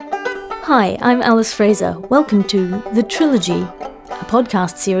Hi, I'm Alice Fraser. Welcome to The Trilogy, a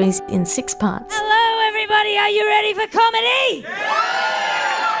podcast series in 6 parts. Hello, everybody. Are you ready for comedy? Yeah!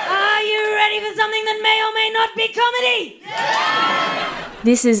 Are you ready for something that may or may not be comedy? Yeah!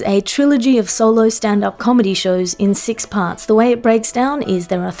 This is a trilogy of solo stand-up comedy shows in 6 parts. The way it breaks down is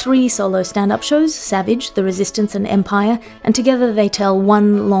there are 3 solo stand-up shows, Savage, The Resistance and Empire, and together they tell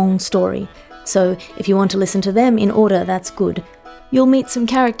one long story. So if you want to listen to them in order, that's good. You'll meet some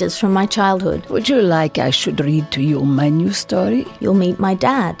characters from my childhood. Would you like I should read to you my new story? You'll meet my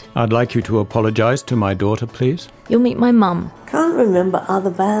dad. I'd like you to apologise to my daughter, please. You'll meet my mum. Can't remember other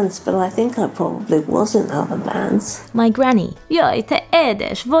bands, but I think I probably was in other bands. My granny.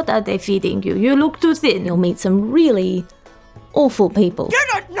 Edith, what are they feeding you? You look too thin. You'll meet some really awful people. You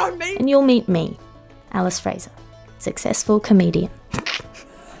don't know me! And you'll meet me, Alice Fraser, successful comedian.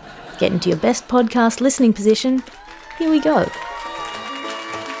 Get into your best podcast listening position. Here we go.